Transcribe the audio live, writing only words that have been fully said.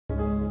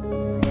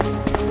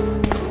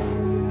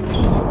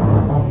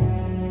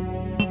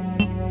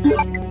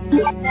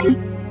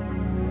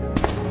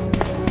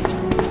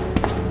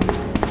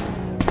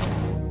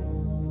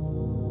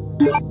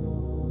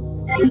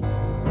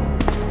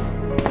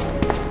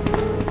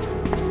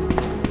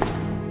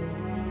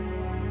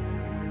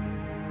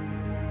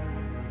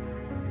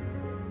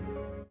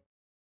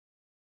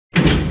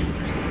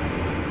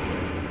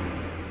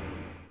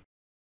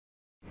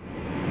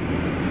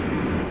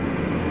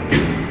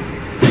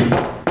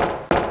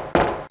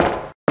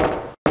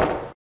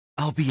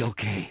I'll be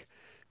okay.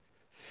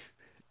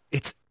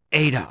 It's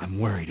Ada I'm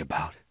worried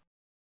about.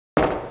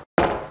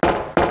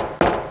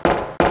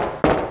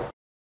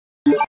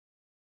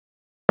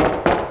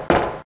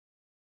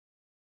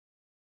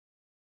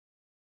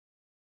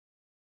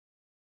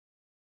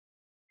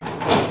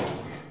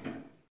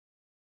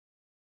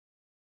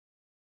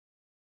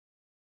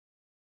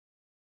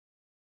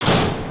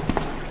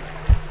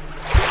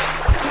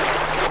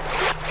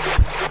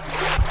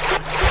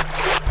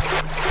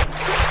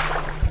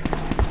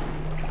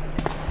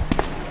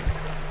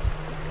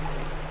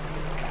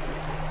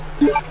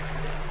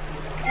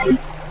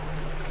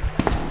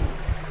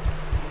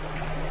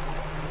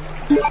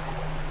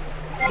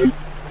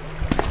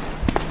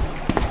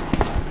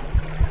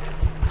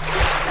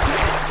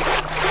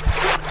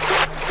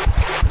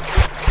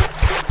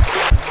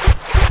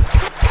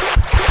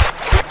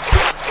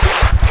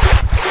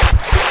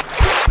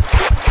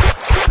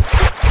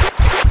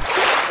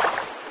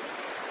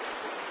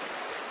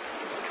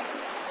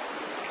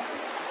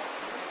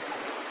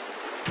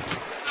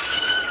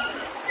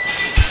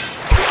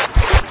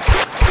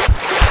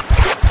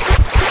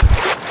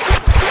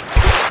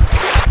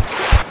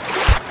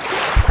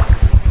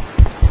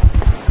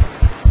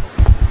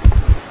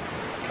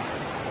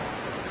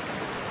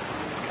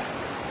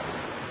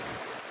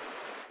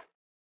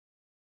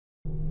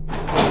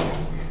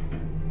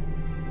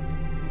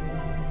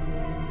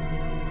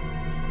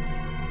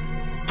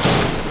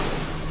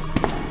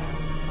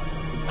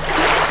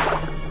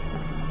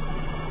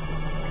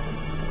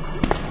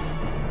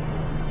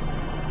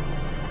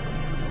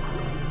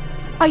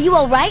 Are you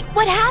all right?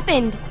 What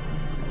happened?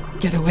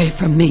 Get away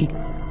from me.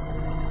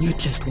 You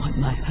just want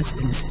my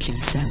husband's G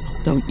sample,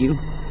 don't you?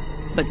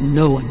 But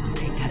no one will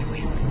take that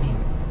away from me.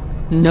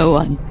 No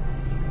one.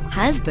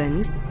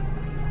 Husband?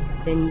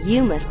 Then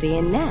you must be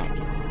Annette.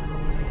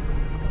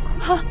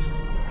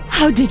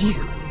 How did you?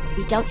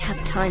 We don't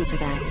have time for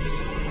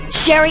that.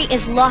 Sherry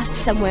is lost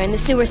somewhere in the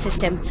sewer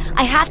system.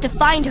 I have to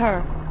find her.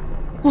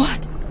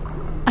 What?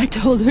 I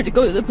told her to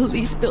go to the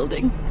police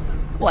building.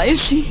 Why is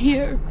she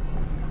here?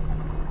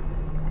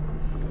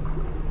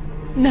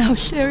 Now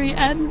Sherry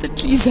and the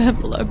G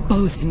sample are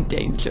both in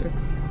danger.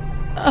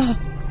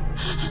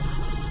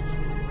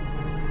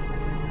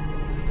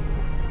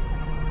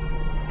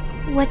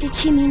 What did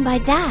she mean by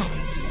that?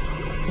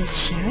 Does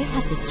Sherry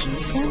have the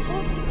G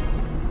sample?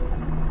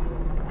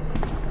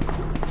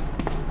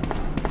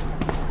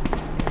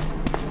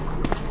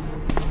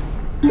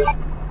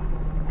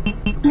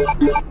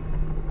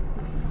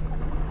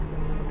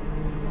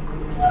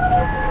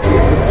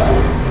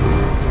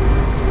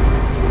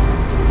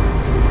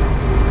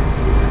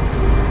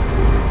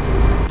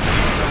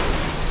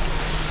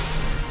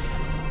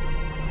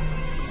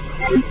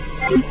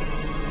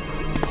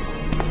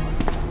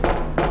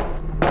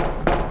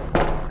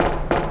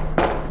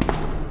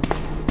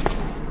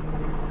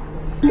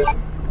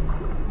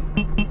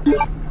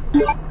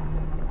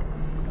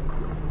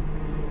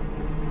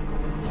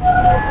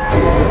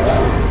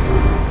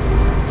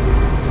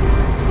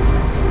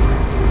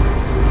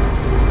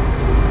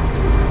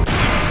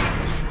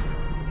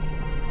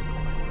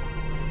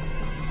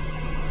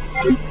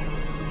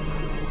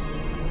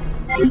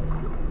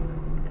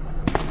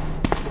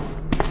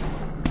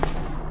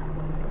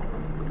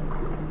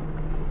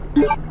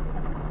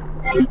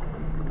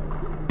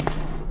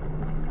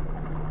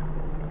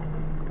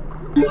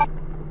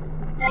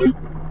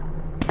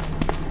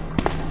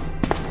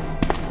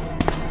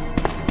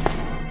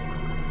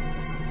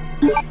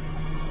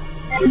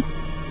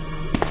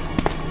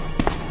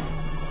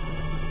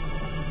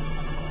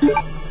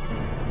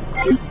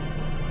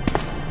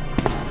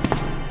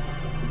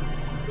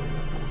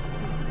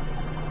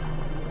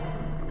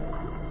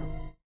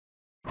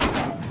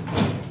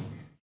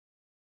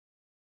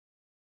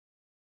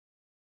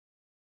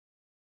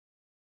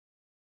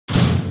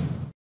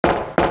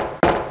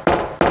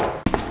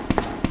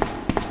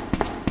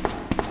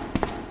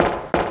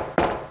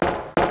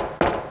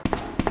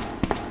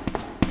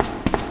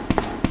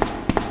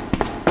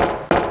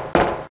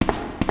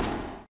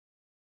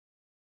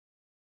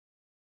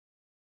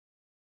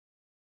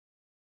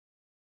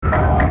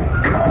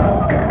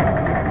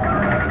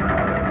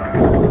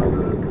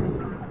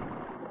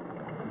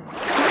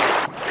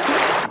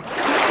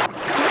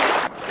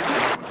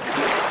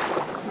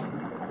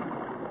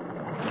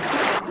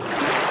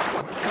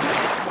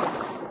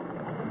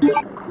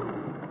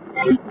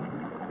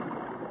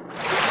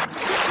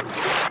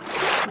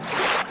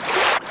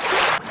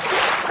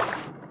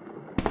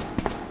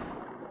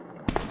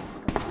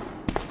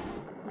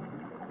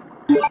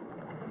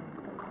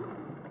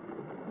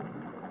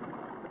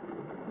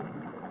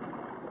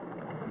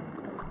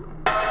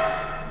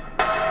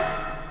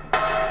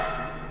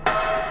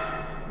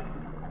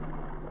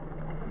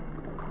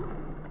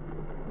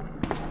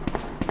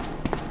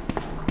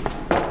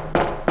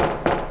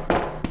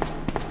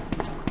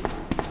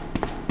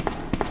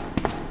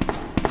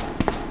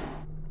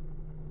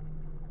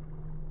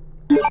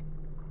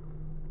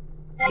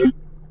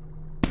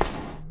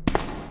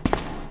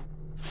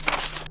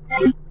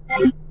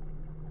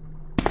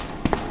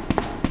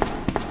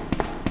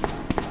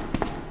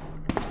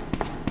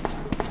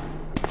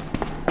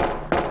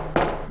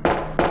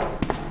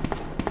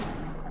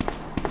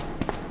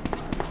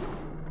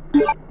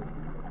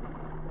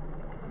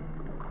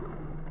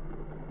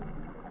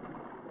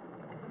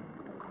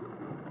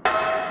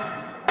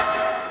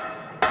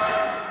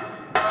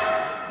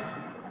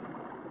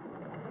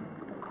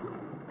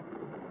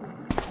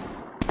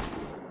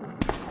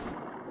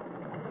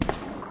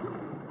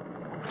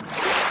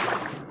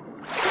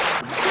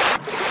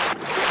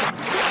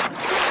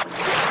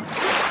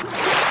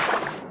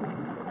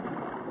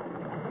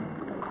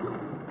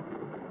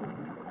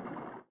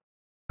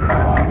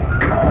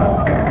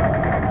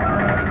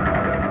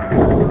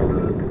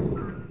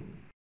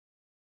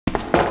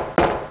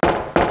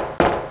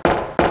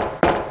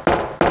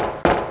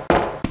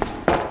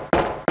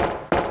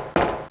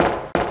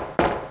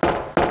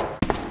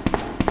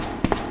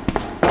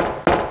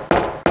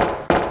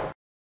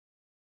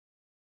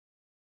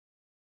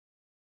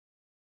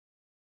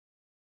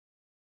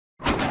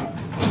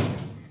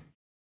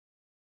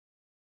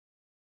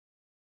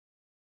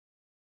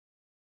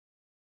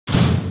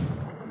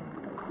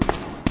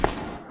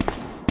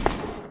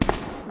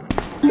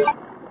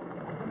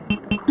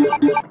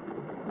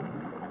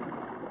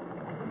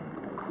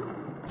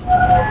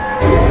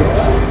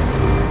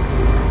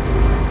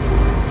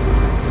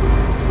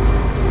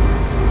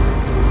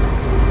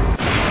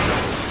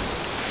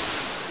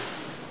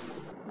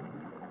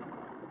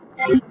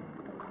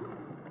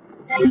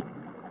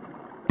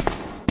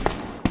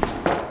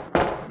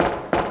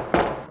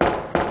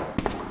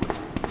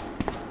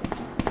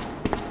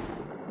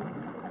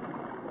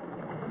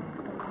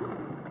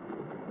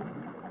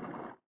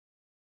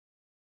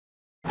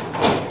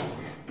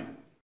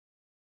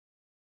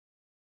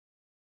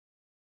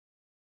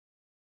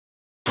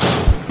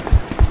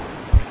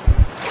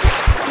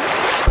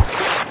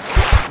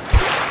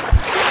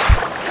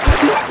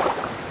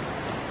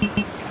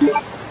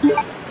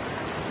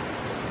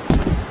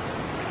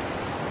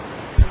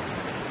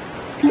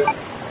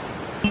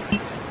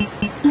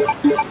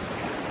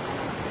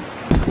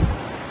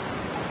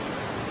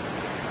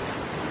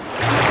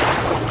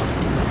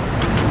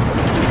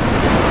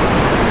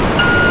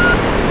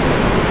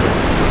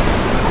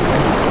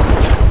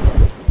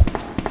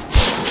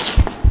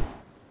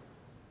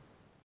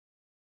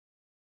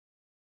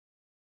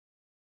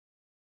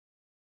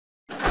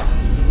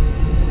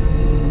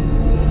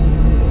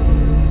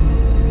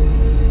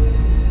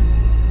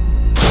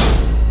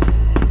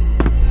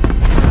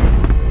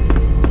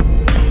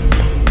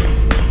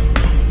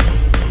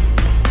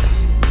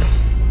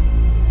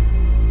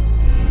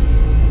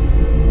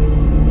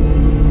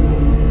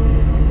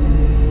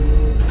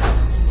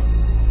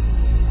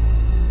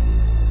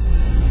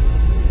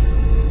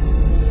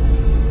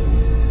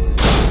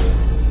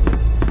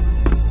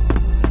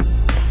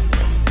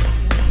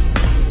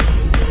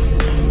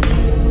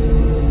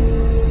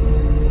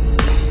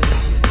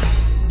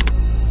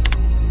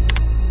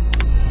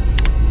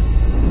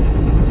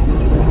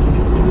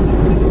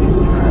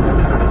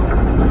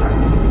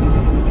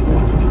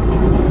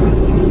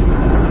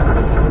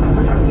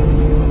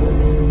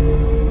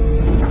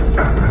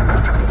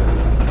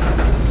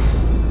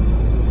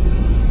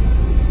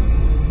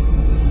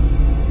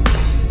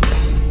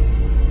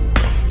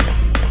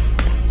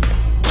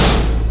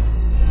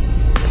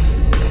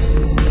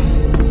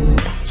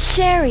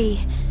 Sherry,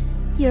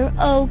 you're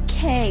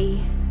okay.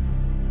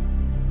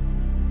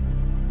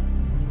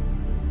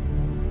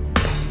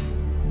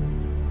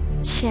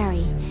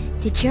 Sherry,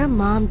 did your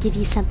mom give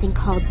you something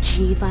called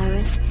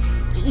G-virus?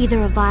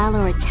 Either a vial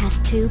or a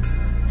test tube?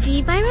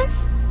 G-virus?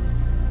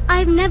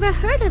 I've never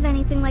heard of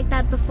anything like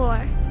that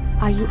before.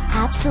 Are you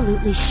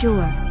absolutely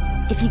sure?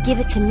 If you give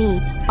it to me,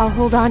 I'll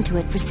hold on to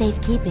it for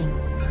safekeeping.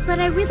 But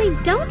I really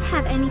don't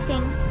have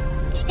anything.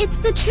 It's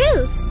the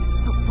truth.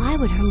 But why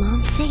would her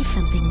mom say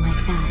something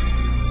like that?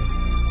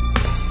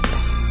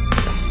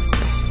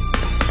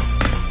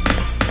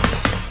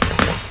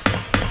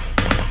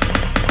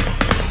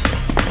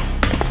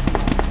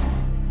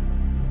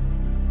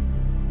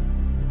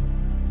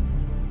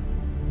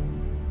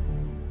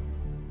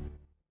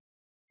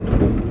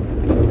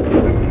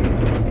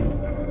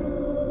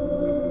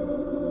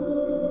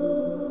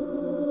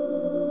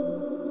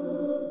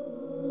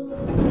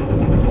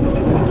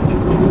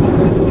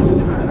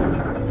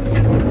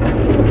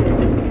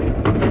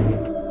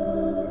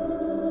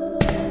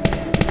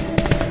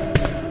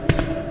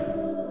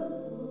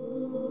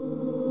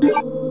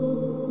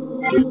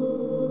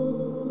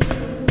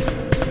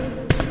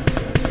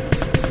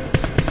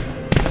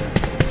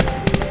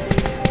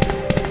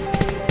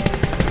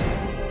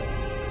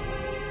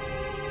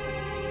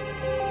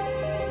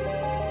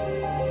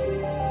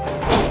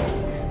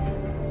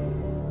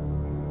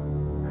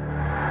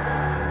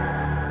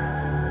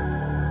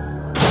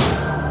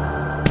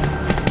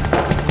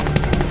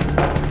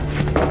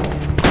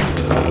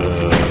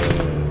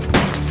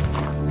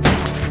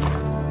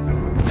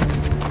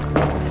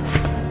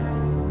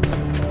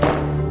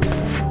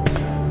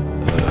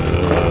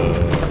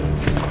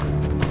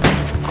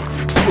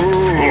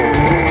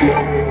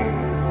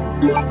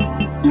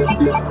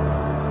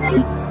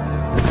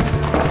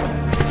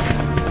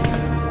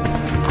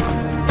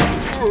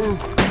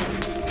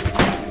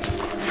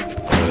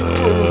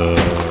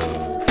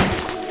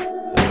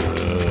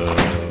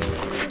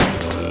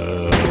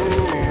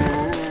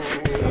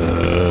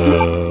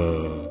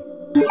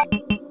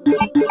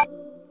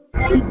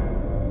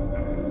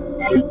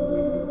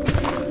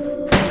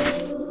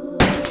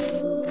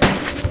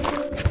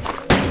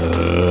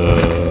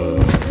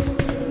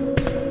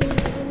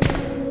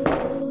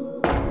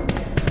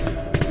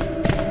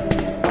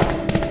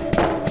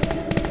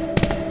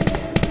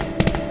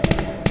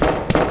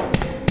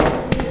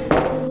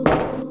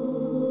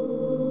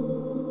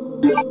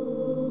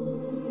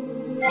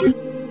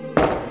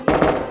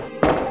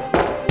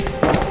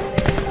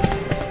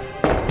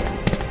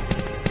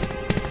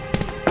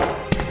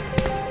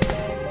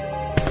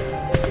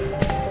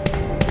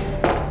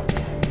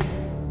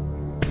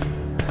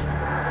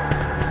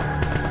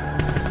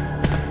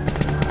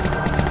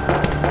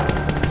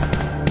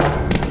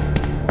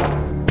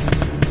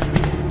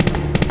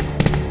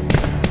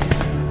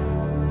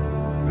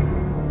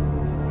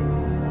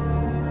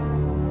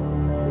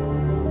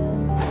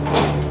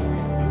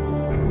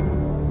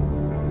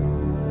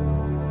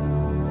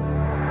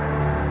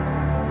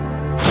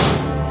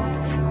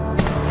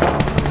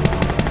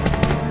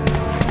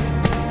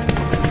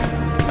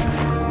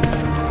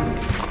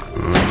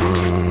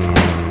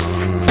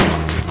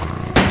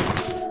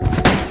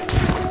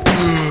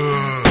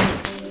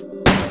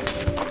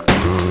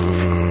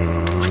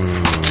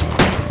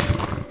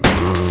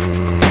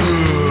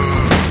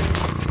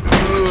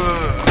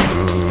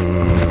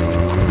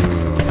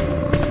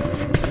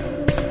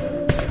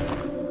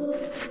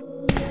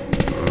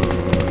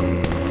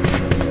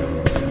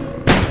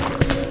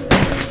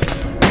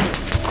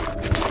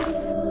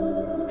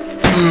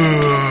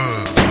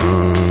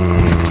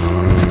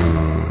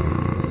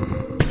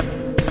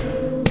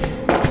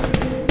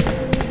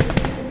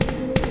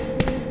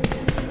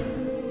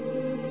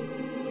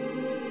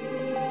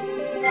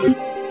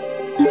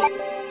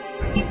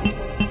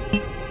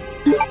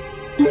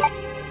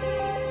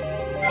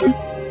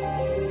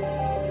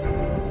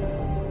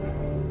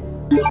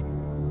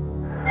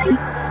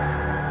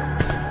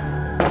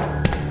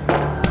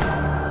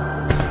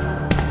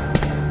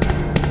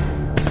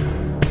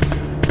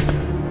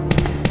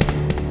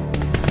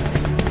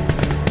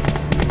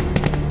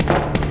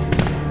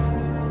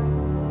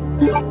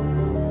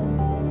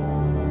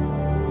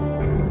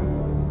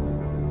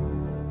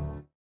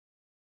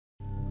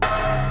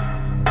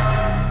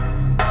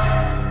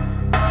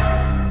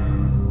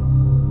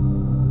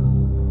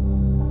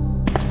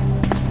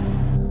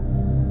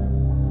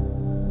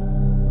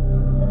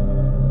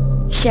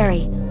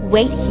 Sherry,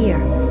 wait here.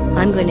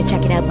 I'm going to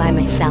check it out by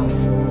myself.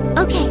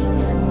 Okay,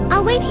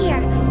 I'll wait here,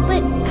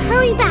 but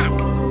hurry back.